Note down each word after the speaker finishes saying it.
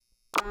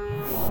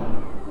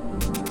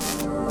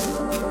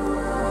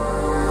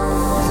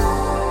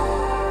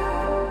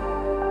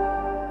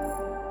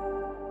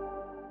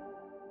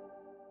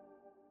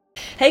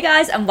Hey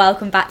guys, and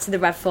welcome back to the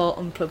Rev4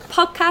 Unplugged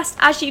podcast.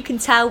 As you can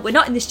tell, we're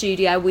not in the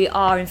studio. We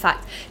are in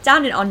fact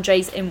down in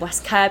Andre's in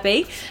West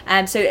Kirby.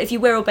 So if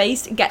you're Wirral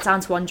based, get down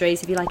to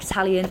Andre's if you like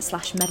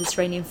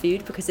Italian/Mediterranean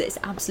food, because it's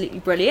absolutely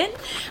brilliant.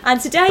 And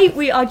today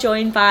we are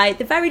joined by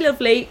the very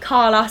lovely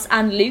Carlos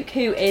and Luke,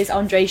 who is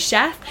Andre's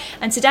chef.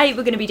 And today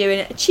we're going to be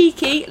doing a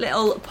cheeky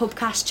little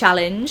Pubcast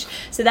challenge.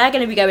 So they're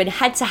going to be going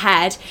head to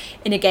head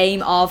in a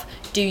game of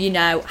Do You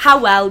Know? How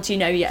well do you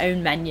know your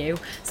own menu?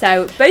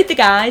 So both the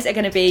guys are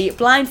going to be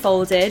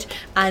blindfolded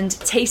and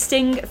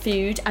tasting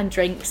food and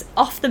drinks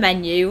off the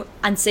menu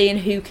and seeing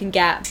who can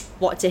get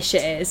what dish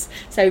it is.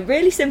 So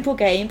really simple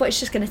game, but it's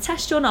just going to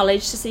test your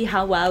knowledge to see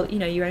how well you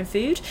know your own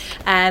food.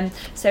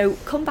 So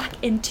come back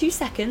in 2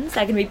 seconds.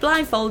 They're going to be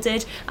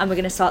blindfolded and we're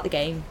going to start the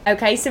game.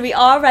 Okay, so we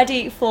are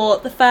ready for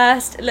the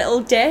first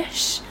little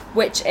dish,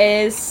 which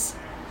is,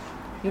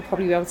 you'll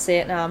probably be able to see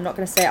it now. I'm not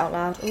going to say it out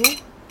loud. Ooh,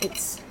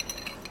 it's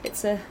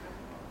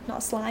not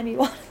a slimy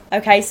one.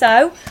 Okay,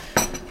 so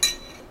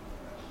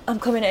I'm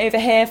coming over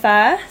here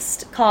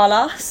first.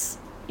 Carlos,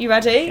 you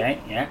ready? Okay,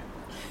 yeah.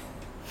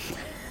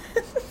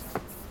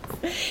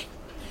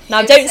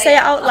 Now don't say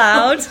it out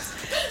loud.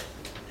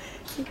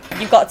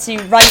 You've got to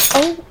write...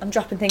 Oh, I'm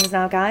dropping things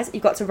now, guys.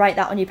 You've got to write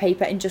that on your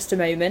paper in just a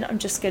moment. I'm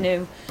just going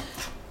to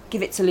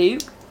give it to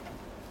Luke.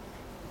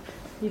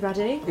 You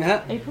ready?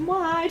 Yeah. Open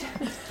wide.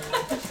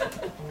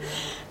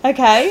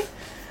 Okay.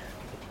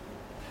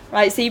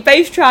 Right, so you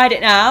both tried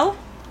it now.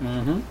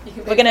 Mm-hmm.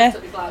 We're going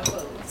to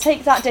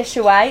take that dish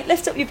away,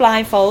 lift up your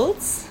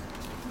blindfolds,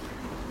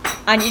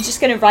 and you're just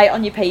going to write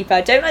on your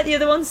paper. Don't let the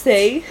other one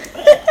see.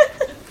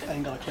 I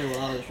ain't got a clue what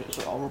that is,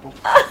 it's horrible.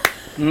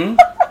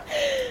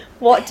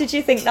 What did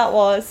you think that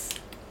was?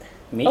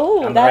 Me?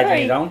 Oh, I'm they're writing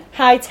very it down.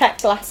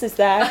 high-tech glasses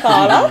there,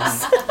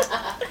 Carlos.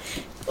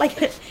 Like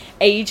an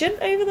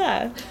agent over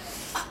there.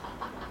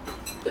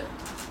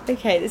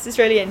 Okay, this is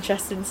really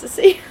interesting to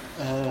see.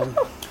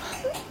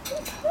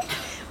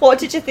 What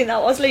did you think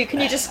that was, Luke? Can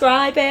you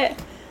describe it?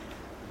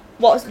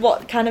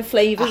 What kind of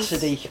flavours?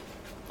 Acidy.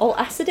 Oh,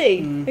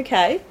 acidy.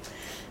 Okay.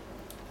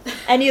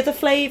 Any other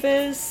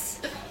flavours?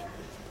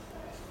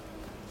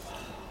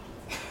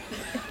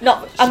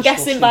 Not. I'm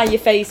guessing by your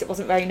face, it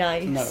wasn't very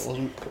nice. No, it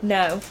wasn't.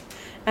 No.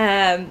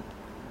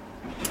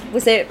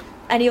 Was it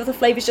any other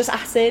flavours? Just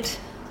acid.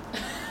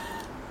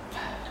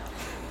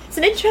 It's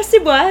an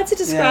interesting word to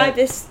describe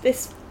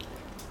this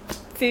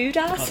food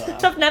as.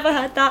 I've never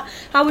heard that.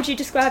 How would you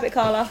describe it,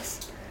 Carlos?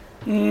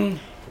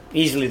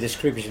 Easily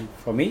description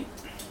for me.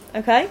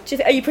 Okay.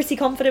 Are you pretty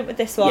confident with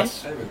this one?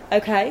 Yes.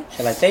 Okay.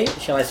 Shall I say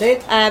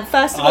it?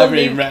 First of I all, haven't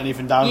even written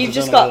anything down. you've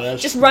just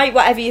write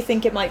whatever you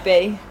think it might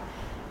be.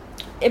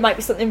 It might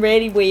be something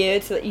really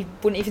weird that you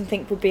wouldn't even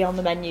think would be on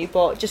the menu,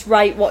 but just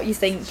write what you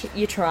think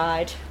you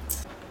tried.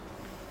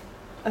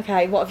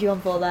 Okay, what have you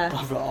gone for there?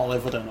 I've got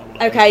olive, I don't know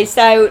what it Okay, is.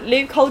 so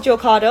Luke, hold your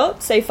card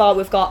up. So far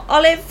we've got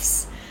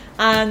olives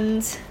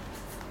and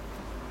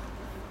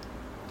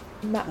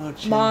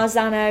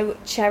Marzano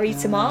cherry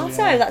tomato.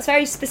 Yeah. That's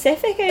very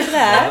specific over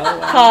there,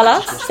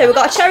 Carlos. So we've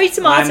got a cherry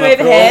tomato I'm a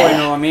over pro, here. you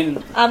know what I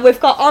mean? And we've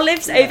got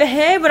olives over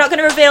here. We're not going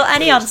to reveal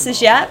any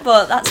answers yet,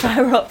 but that's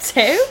where we're up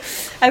to.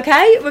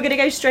 Okay, we're going to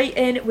go straight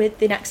in with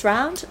the next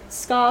round.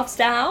 Scarves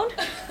down.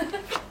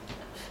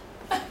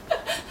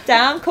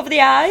 Down, cover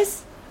the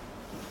eyes.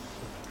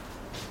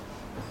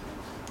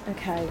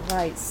 Okay,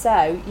 right,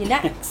 so your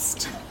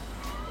next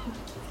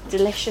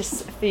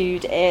delicious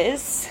food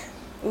is...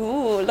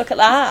 Ooh, look at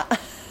that.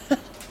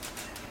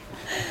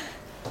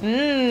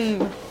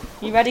 You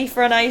ready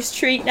for a nice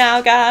treat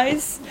now,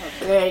 guys?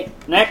 Okay,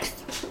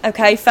 next.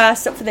 Okay,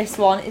 first up for this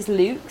one is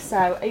Luke,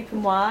 so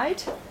open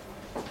wide.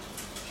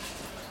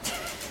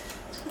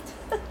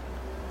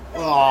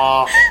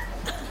 Oh,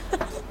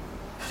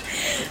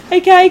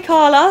 Okay,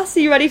 Carlos, are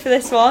you ready for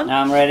this one?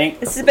 Now I'm ready.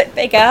 This is a bit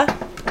bigger.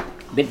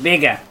 Bit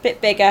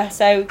bigger.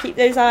 So keep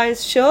those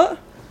eyes shut.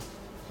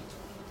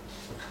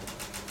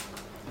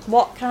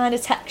 What kind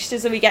of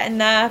textures are we getting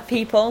there,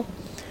 people?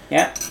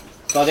 Yeah,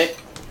 got it.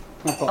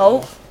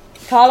 Oh,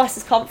 Carlos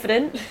is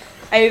confident.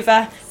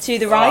 Over to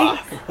the right.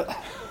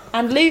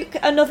 And Luke,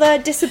 another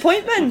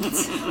disappointment.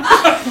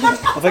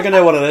 I think I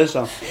know what it is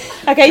though.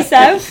 Okay,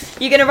 so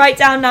you're going to write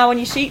down now on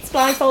your sheets,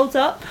 blindfolds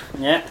up.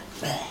 Yeah.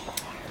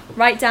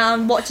 Write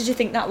down, what did you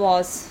think that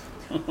was?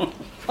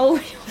 Oh,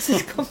 yours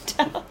has come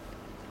down.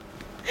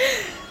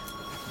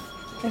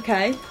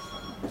 Okay.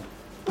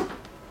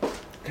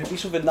 Could be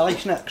something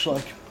nice next,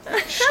 like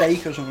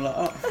steak or something like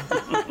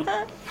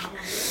that.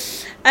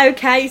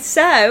 Okay,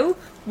 so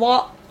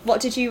what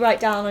did you write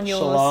down on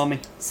yours? Salami.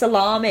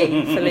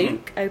 Salami for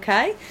Luke,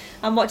 okay.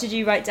 And what did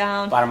you write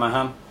down? Parma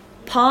ham.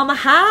 Parma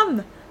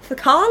ham for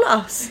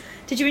Carlos.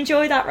 Did you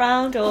enjoy that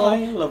round? Or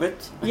I love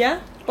it.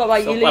 yeah? What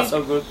about you, So far Luke?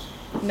 so good.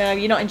 No,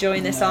 you're not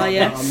enjoying this, are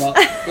you? I'm not.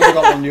 I've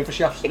got one of the other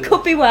chefs. It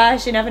could be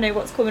worse. You never know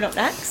what's coming up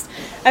next.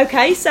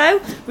 Okay,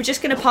 so we're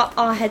just going to pop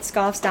our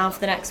headscarves down for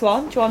the next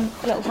one. Do you want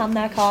a little hand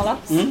there,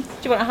 Carlos? Do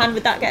you want a hand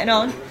with that getting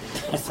on?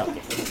 That's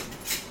okay.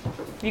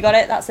 You got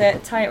it? That's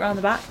it. Tie it around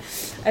the back.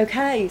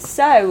 Okay,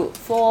 so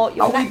for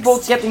your Are next... we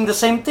both getting the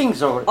same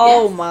things, or?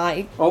 Oh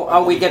my. Or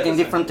are we getting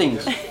different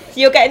things?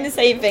 You're getting the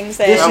same things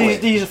here.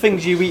 These are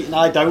things you eat and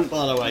I don't,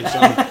 by the way.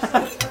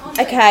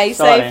 So. Okay,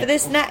 so Sorry. for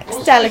this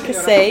next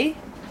delicacy...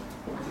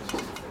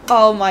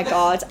 Oh my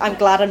god, I'm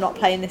glad I'm not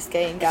playing this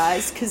game,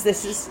 guys, because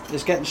this is...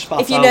 It's getting spat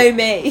out. If you know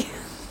me,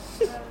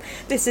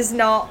 this is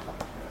not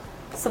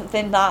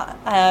something that...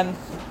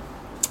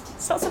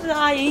 it's not something that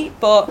I eat,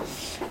 but,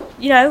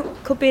 you know,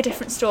 could be a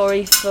different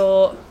story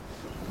for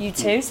you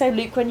two. So,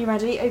 Luke, when you're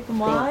ready, open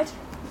wide.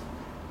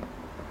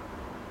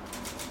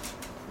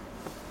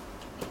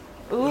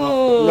 Ooh.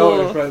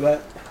 No, it's right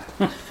there.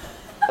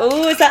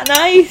 Ooh, is that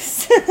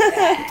nice?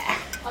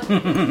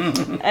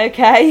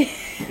 Okay.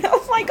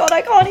 Oh my god,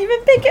 I can't even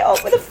pick it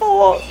up with a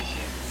fork.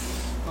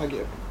 Thank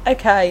you.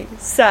 Okay,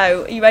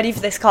 so, are you ready for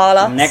this,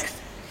 Carlos? Next.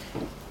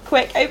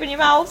 Quick, open your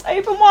mouth,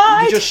 open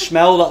wide. You just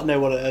smell that and know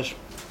what it is.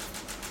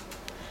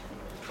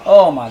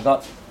 Oh my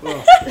god.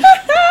 Oh.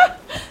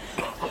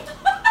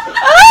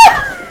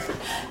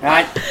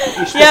 Right.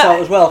 You spit out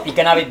as well. You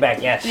can have it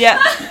back, yes. Yeah.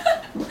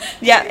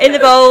 Yeah, in the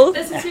bowl.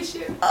 There's a tissue.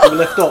 You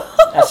lift up.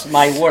 That's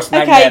my worst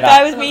Okay, nightmare.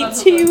 bear with me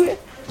 2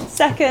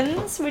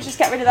 seconds. We'll just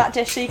get rid of that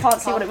dish so you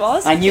can't see what it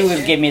was. I knew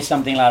you'd give me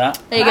something like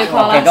that. There you go, Okay,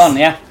 Carlos. done,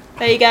 yeah.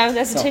 There you go,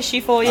 there's a So.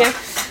 tissue for you.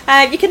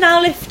 You can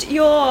now lift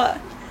your...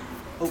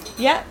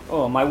 Yeah,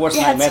 Oh, my worst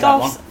your nightmare, that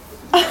one.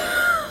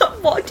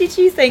 headscarves. What did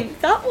you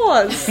think that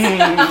was?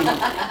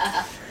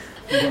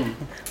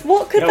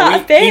 What could You know, that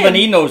have been? Even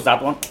he knows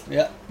that one,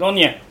 Yeah. don't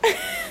you?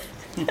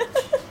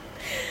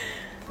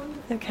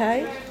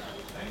 Okay.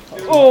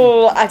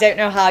 Oh, I don't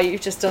know how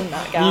you've just done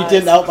that, guys. You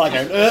didn't help by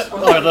going,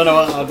 oh, I don't know.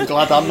 I'm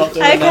glad I'm not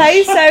doing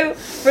Okay, so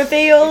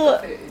reveal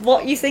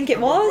what you think it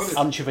was.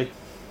 Anchovy.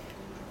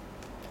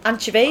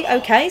 Anchovy,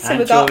 okay, so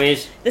we've got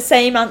Anchovies. the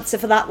same answer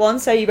for that one,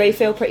 so you really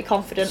feel pretty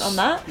confident on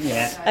that.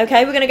 Yeah.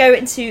 Okay, we're going to go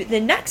into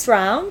the next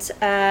round.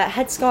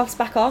 Headscarves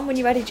back on when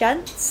you're ready,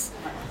 gents.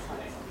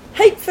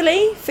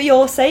 Hopefully, for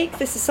your sake,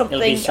 this is something,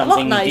 be a lot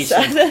something nicer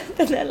decent.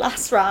 than the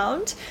last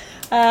round.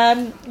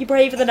 You're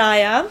braver than I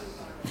am.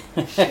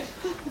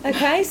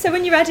 Okay, so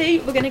when you're ready,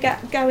 we're going to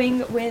get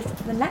going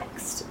with the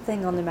next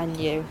thing on the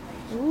menu.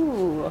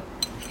 Ooh,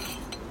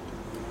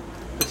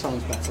 It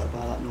sounds better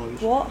by that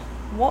noise.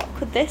 what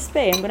could this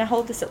be? I'm going to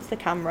hold this up to the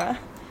camera.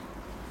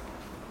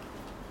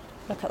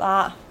 Look at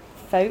that,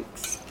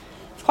 folks.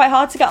 It's quite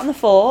hard to get on the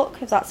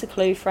fork, if that's a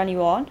clue for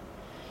anyone.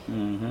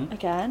 Mm-hmm.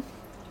 Again.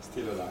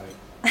 Still alive.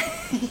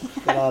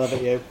 Get out of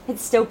it, you.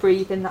 It's still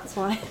breathing, that's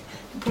why.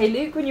 Okay,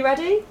 Luke, when you're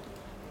ready.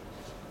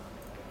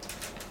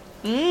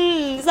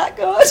 Is that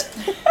good?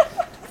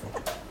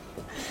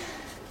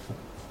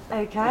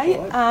 Okay,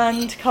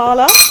 and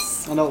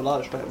Carlos. I know it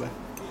like straight away.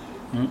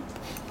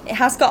 It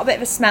has got a bit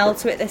of a smell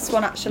to it, this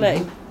one,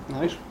 actually.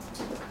 Nice.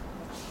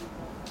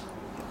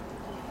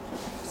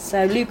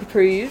 So Luke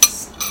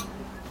approves.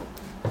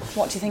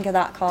 What do you think of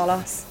that,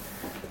 Carlos?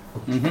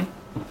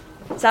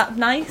 Mm-hmm. Is that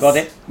nice? Got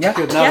it? Yeah.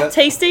 Good now. Yeah,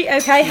 tasty.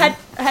 Okay,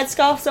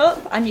 headscarves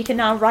up, and you can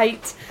now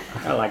write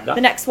I like that.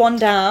 the next one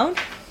down.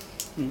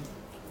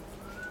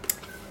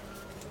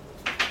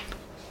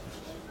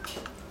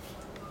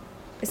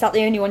 Is that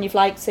the only one you've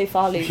liked so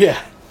far, Luke? Yeah.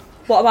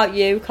 What about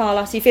you,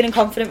 Carlos? Are you feeling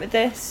confident with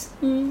this?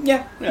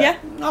 Yeah. Yeah?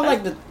 I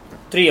like the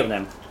 3 of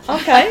them.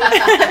 Okay.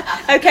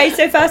 Okay,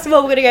 so first of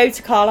all, we're going to go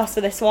to Carlos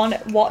for this one.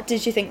 What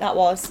did you think that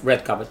was?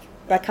 Red cabbage.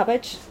 Red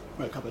cabbage?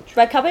 Red cabbage.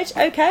 Red cabbage,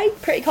 okay.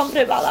 Pretty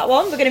confident about that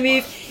one. We're going to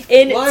move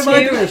into Why am I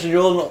doing this and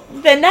you're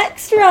not? the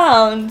next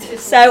round.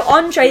 So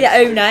Andre, the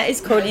owner,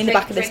 is currently in the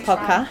back of this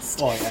podcast.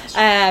 Oh, yes.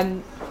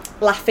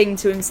 Laughing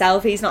to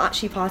himself. He's not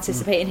actually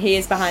participating. He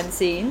is behind the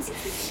scenes.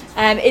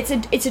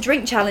 It's a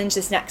drink challenge,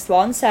 this next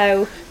one.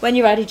 So when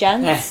you're ready,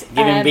 gents,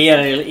 Give him beer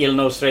and he'll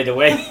know straight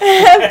away.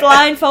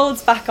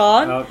 blindfolds back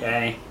on.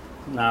 Okay.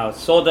 Now,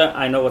 soda,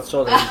 I know what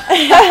soda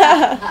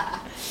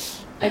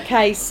is.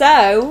 Okay,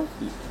 so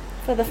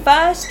for the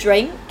first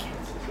drink,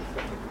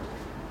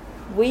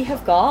 we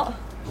have got.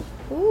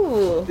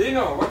 Ooh,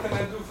 Dino, what can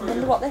I do for I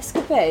wonder you? what this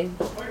could be.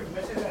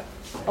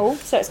 Oh,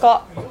 so it's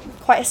got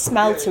quite a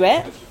smell to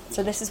it.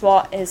 So this is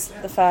what is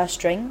the first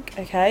drink.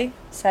 Okay,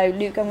 so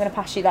Luke, I'm going to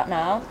pass you that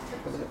now.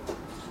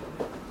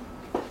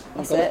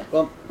 That's it. Go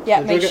on. Yeah,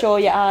 So make drink it. sure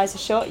your eyes are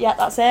shut. Yeah,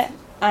 that's it.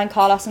 And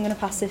Carlos, I'm going to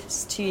pass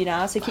this to you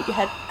now. So keep your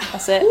head.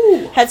 That's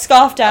it. Head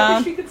scarf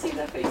down. You could see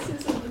their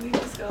faces underneath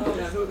the scarf.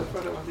 Yeah, I know that's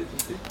what I wanted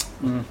to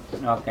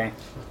see. Okay.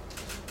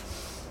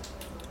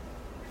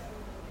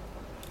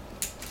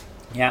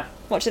 Yeah,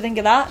 What do you think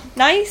of that?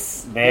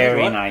 Nice.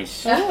 very What?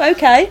 nice. Oh,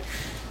 okay.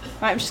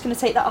 Right, I'm just going to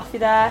take that off you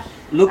there.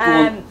 Look, So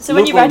when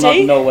Luke you're will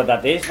ready- not know what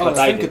that is, Oh, but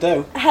I I think do. I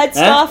do. Head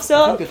scarfs I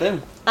up. think I do.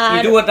 You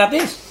And do what that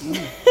is?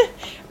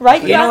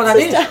 write You your know what that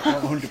answers is? down.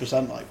 Not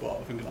 100% like what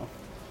I think I know.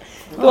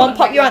 Go on,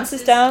 pop your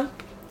answers down.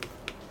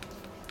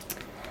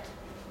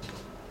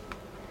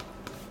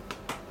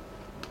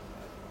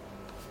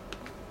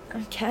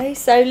 Okay,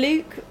 so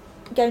Luke,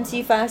 going to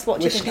you first. What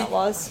do you think Whiskey. that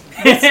was?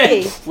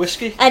 Whiskey.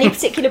 Whiskey? Any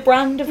particular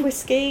brand of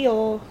whiskey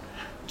or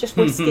just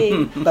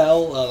whiskey?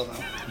 Bell? I don't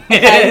know.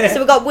 Okay, so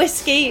we've got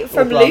whiskey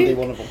from Or brandy, Luke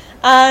one of them.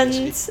 and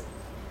Whiskey.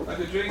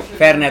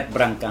 Fernet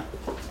Branca.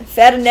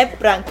 Fernet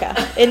Branca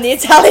in the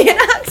Italian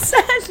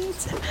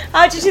accent.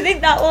 How did you think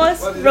that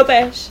was?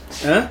 Rubbish.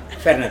 Huh?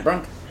 Fernet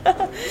Branca.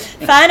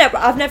 Fernet,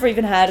 I've never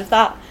even heard of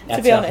that, That's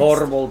to be a honest.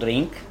 horrible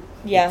drink.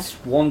 Yeah. It's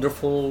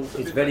wonderful.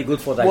 It's very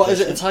good for digestion. What is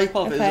it a type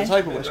of? Is it Okay. a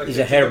type of whiskey? It's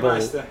a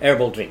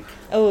herbal drink.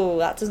 Oh,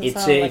 that doesn't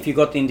It's sound like... if you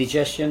got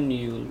indigestion,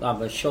 you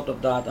have a shot of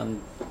that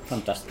and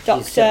fantastic. It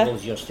Doctor.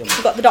 settles your stomach.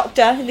 We've got the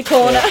doctor in the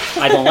corner.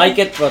 I don't like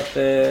it, but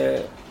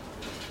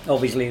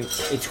obviously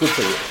it's good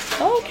for you.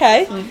 Oh,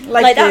 okay.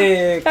 Like that.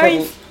 the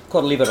Very...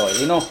 cod liver oil,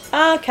 you know,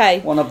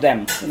 Okay. one of them.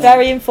 You know?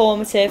 Very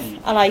informative.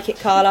 I like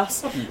it,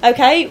 Carlos.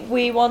 Okay,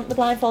 we want the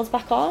blindfolds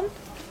back on.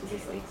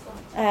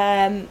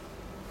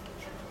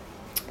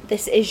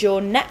 This is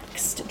your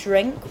next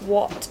drink.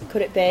 What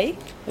could it be?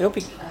 I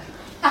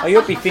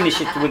hope he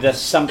finish it with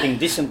something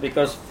decent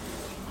because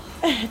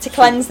To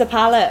cleanse the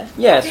palate.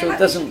 so it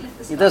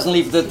doesn't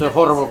leave the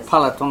horrible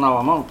palate on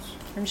our mouths.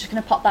 I'm just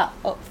going to pop that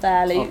up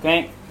there, Luke.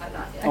 Okay.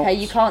 Okay,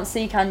 you can't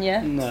see, can you?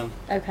 No.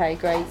 Okay,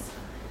 great.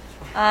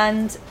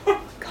 And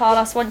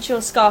Carlos, once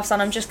your scarf's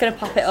on, I'm just going to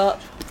pop it up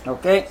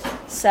Okay.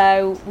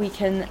 so we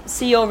can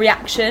see your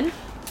reaction.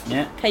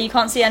 Yeah. Okay, you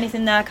can't see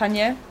anything there, can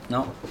you?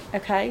 No.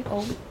 Okay.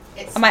 Oh,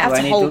 I might have Do I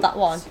to need hold to- that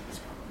one.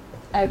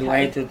 Okay. Do I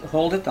need to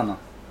hold it or not?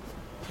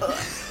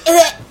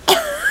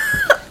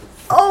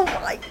 Oh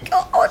my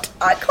god,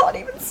 I can't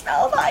even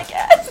smell that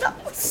again.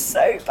 That was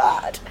so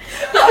bad.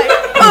 Like,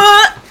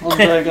 I'm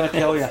going to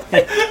kill you.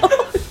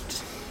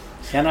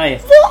 Can I?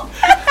 what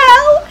the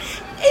hell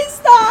is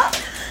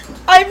that?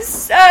 I'm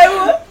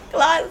so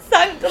glad,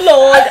 thank the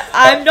Lord,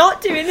 I'm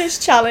not doing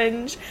this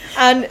challenge.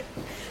 And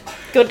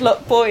good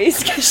luck, boys,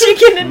 because you're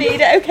going to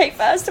need it. Okay,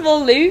 first of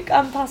all, Luke,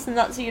 I'm passing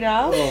that to you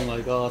now. Oh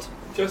my god.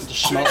 Just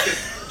smell drink it.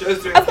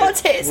 Just drink I've got it.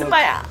 tears in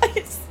my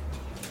eyes.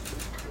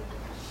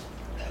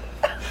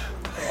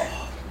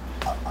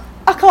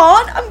 I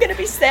can't, I'm going to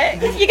be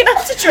sick. You're going to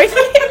have to drink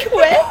it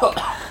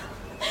quick.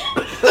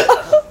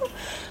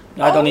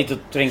 I don't need to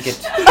drink it.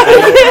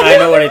 I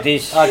know what it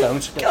is. I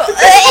don't.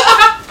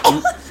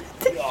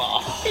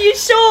 Are you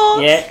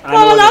sure? Yeah, I know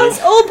Well, what it that's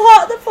is. all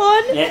part of the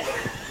fun. Yeah.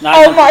 No,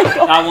 Oh my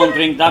God. I won't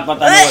drink that, but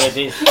I know what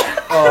it is.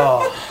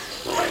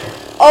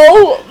 Oh.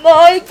 Oh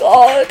my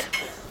god.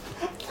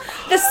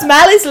 The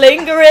smell is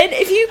lingering.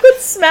 If you could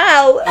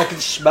smell I can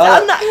smell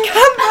on it. that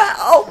camera,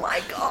 oh my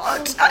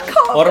god. I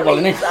can't Horrible,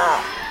 believe isn't it?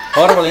 that.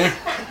 Horrible, isn't it?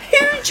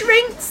 Who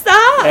drinks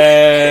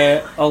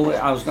that?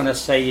 I was gonna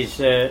say it's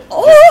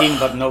Oh. Justine,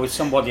 but no, it's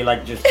somebody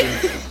like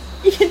Justine.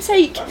 You can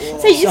take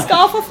your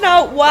scarf off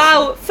now.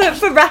 Wow.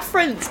 For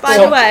reference, by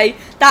So- the way,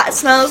 that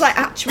smells like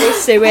actual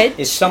sewage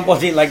It's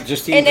somebody like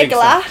Justine in a drinks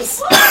that.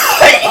 glass.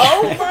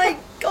 Oh my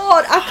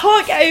god. I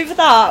can't get over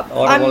that.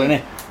 Horrible, isn't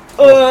it?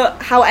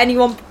 How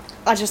anyone...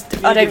 I don't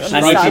And if you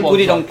understand. put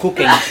it on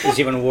cooking, it's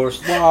even worse.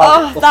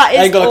 Oh, that is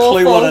I ain't got a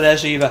clue awful. what it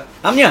is either.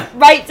 Haven't you?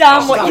 Write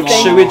down what you Come think.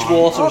 on. Sewage water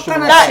or What something.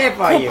 kind of That chef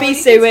are could you? be You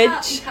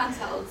sewage. can't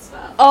tell the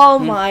smell. Oh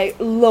my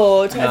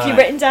lord. Have you Right.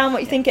 written down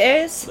what you think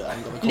it is?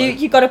 Luke,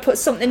 you've got to put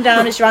something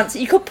down as your answer.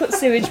 You could put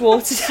sewage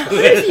water down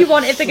if you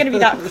want, if they're going to be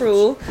that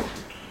cruel.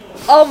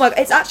 Oh my god,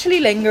 it's actually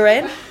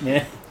lingering.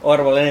 Yeah.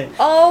 Horrible, isn't it?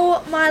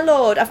 Oh my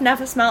lord, I've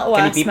never smelled a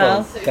worse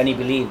smell. Can you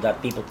believe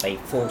that people pay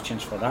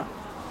fortunes for that?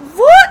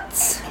 What?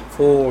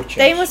 Fortunes.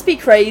 They must be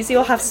crazy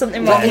or have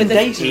something wrong In with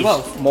dates it. as well.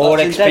 It's more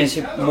That's in dates.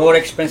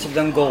 expensive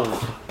than gold.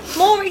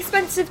 More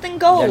expensive than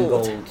gold. Than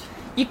gold.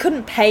 You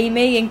couldn't pay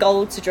me in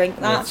gold to drink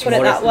that, It's put it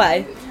more that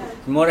way.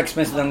 More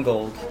expensive than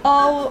gold.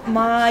 Oh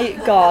my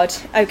god.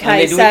 And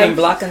Okay, they do it in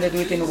black and they do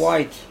it in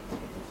white.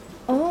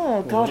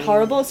 Oh god,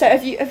 horrible. So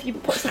have you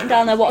put something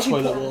down there? What have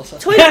you Toilet put? water.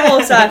 Toilet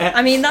water.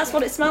 I mean, that's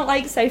what it smelled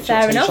like, so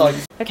fair Taste enough. like-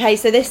 Okay,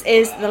 so this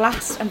is the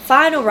last and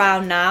final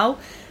round now.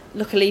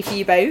 Luckily for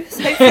you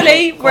both.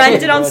 Hopefully we're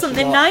ending on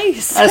something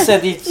nice. I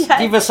said it's Yeah.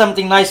 give us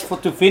something nice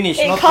to finish.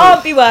 It not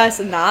can't be worse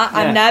than that.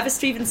 I'm Yeah. nervous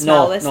to even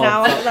smell No, this no.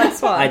 now.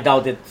 That's I why.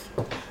 doubt it.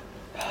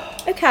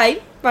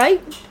 Okay,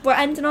 right. We're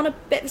ending on a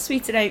bit of a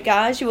sweeter note,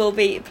 guys. You will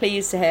be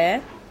pleased to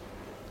hear.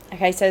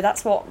 Okay, so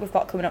that's what we've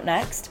got coming up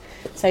next.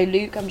 So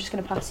Luke, I'm just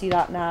going to pass you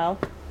that now.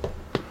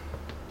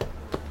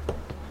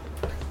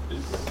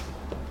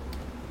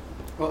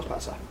 What's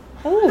better?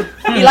 Oh,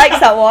 he likes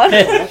that one.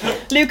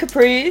 Luke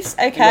approves.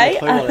 Okay. I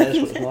don't know what it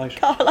is, but it's nice.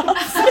 Carlos.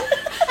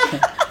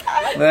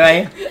 Where are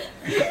you?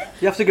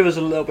 You have to give us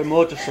a little bit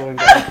more just so we can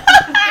get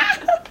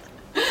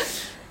it.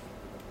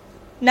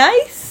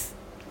 Nice.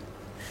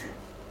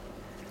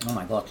 Oh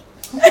my god.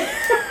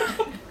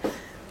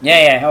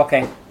 yeah,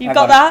 okay. You I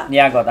got it. that?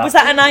 Yeah, I got that. Was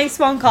that a nice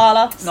one,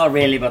 Carlos? Not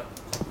really, but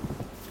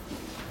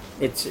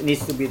it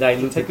needs to be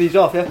diluted. Take these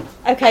off, yeah?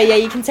 Okay, yeah,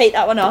 you can take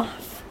that one off.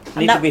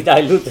 And Needs to be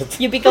diluted.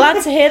 you'll be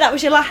glad to hear that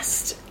was your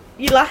last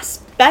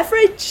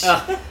beverage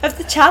Ah. of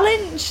the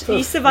challenge. You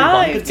Good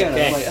survived. get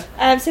it Okay.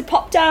 later. So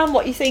pop down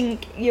what you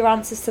think your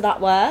answers to that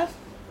were.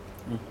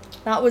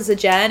 That was a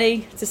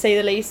journey, to say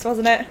the least,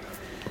 wasn't it?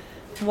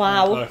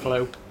 Wow. Not a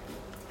clue.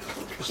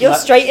 You're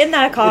straight in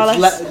there, Carlos.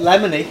 It's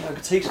lemony. I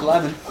could taste the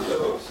lemon.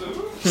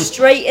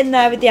 Straight in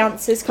there with the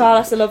answers,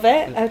 Carlos. I love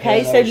it. Okay,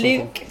 Yeah, so that was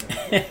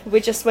Luke,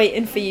 we're just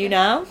waiting for you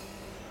now.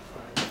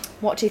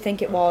 What do you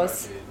think it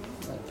was?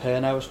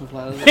 Perno or something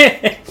like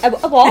that.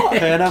 A what?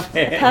 Perno.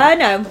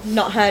 Perno.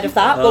 Not heard of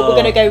that, but we're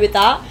going to go with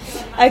that.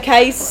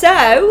 Okay,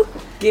 so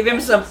Give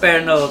him some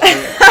Pernod.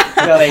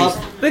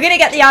 we're going to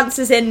get the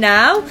answers in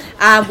now,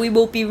 and we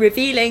will be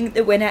revealing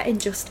the winner in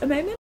just a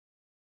moment.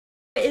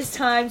 It is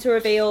time to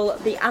reveal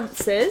the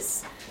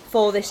answers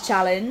for this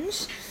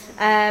challenge.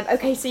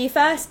 Okay, so your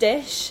first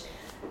dish,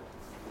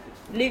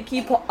 Luke,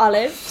 you put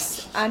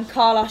olives, and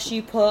Carlos,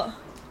 you put...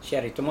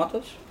 Cherry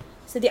tomatoes.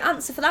 So the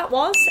answer for that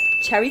was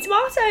cherry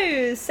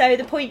tomatoes. So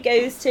the point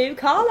goes to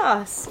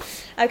Carlos.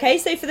 Okay,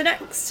 so for the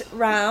next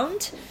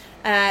round,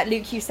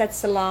 Luke, you said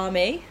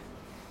salami.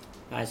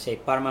 I say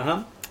Parma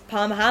ham.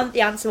 Parma ham.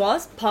 The answer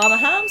was Parma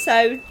ham.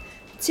 So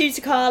 2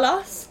 to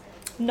Carlos,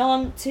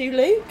 none to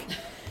Luke.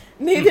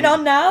 Moving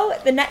on now,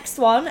 the next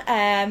one.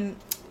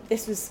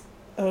 This was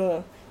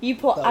you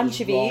put That was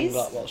anchovies,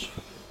 wrong, that was.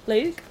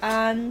 Luke,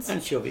 and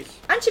Anchovies.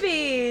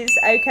 anchovies.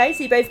 Okay,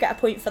 so you both get a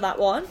point for that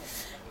one.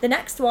 The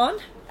next one,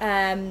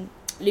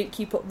 Luke,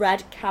 you put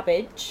red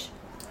cabbage.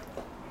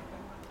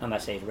 And I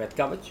say red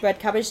cabbage. Red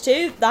cabbage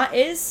too. That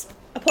is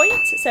a point.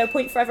 So a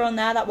point for everyone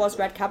there. That was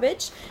red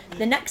cabbage.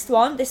 The next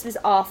one, this was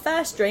our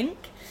first drink.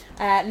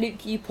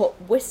 Luke, you put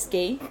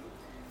whiskey.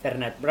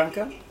 Fernet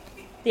Branca.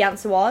 The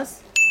answer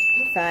was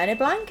Fernet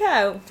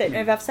Blanco. Don't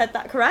know if I've said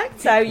that correct.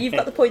 So you've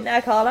got the point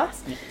there,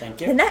 Carlos. Thank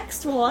The you.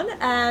 next one,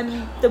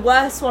 the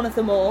worst one of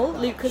them all,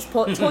 Luke has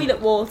put toilet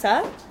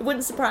water. It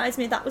wouldn't surprise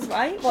me if that was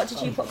right. What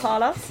did you put,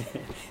 Carlos?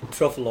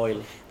 Truffle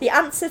oil. The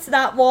answer to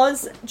that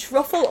was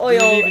truffle oil. You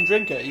didn't even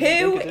drink it. You didn't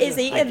Who drink it, is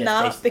did you? eating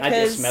that? I just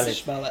Because smell it.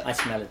 Smell it. I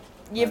smell it.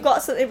 you've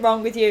got something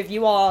wrong with you if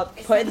you are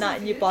putting that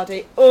in your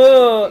body.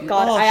 Oh,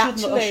 God, Oh, I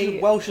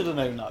should have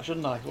known that,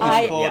 shouldn't I?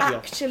 I Cordial.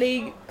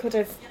 actually could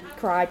have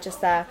cried just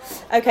there.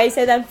 Okay,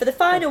 so then for the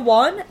final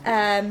one,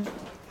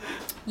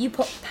 you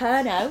put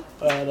Pernod.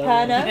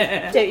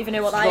 Pernod. Don't even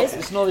know what that is.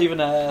 It's not even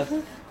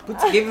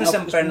Give him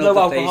some Pernod no to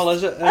alcohol,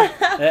 taste. is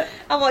it?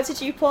 And what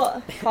did you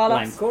put, Carlos?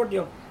 Lime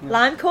cordial.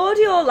 Lime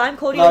cordial. Lime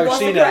cordial No, I've was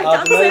the seen it. correct I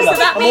answer. know So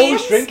that I'm always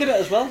means drinking it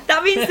as well.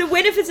 that means the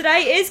winner for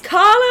today is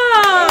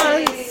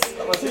Carlos.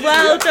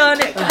 Well done,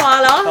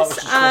 Carlos,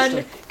 disgusting.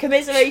 and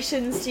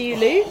commiserations to you,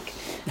 Luke.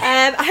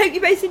 I hope you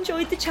both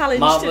enjoyed the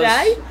challenge Marvellous.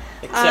 today.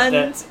 Except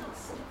And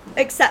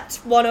except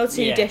one or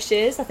two Yeah.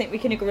 dishes, I think we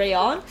can agree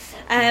on.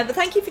 But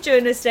thank you for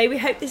joining us today. We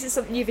hope this is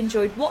something you've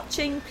enjoyed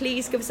watching.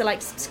 Please give us a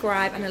like,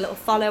 subscribe, and a little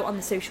follow on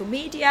the social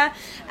media.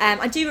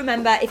 And do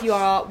remember, if you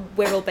are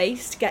Wirral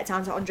based, get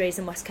down to Andre's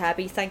in West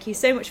Kirby. Thank you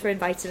so much for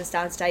inviting us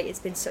down today. It's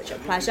been such a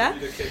pleasure.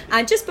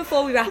 And just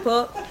before we wrap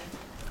up,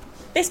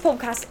 this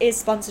podcast is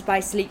sponsored by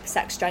Sleep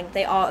Sex Strength.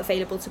 They are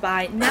available to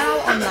buy now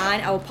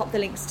online. I will pop the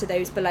links to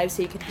those below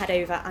so you can head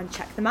over and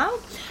check them out.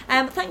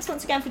 Thanks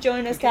once again for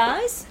joining us,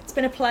 guys. It's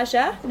been a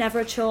pleasure, never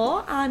a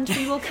chore, and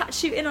we will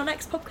catch you in our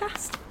next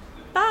podcast.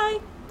 Bye.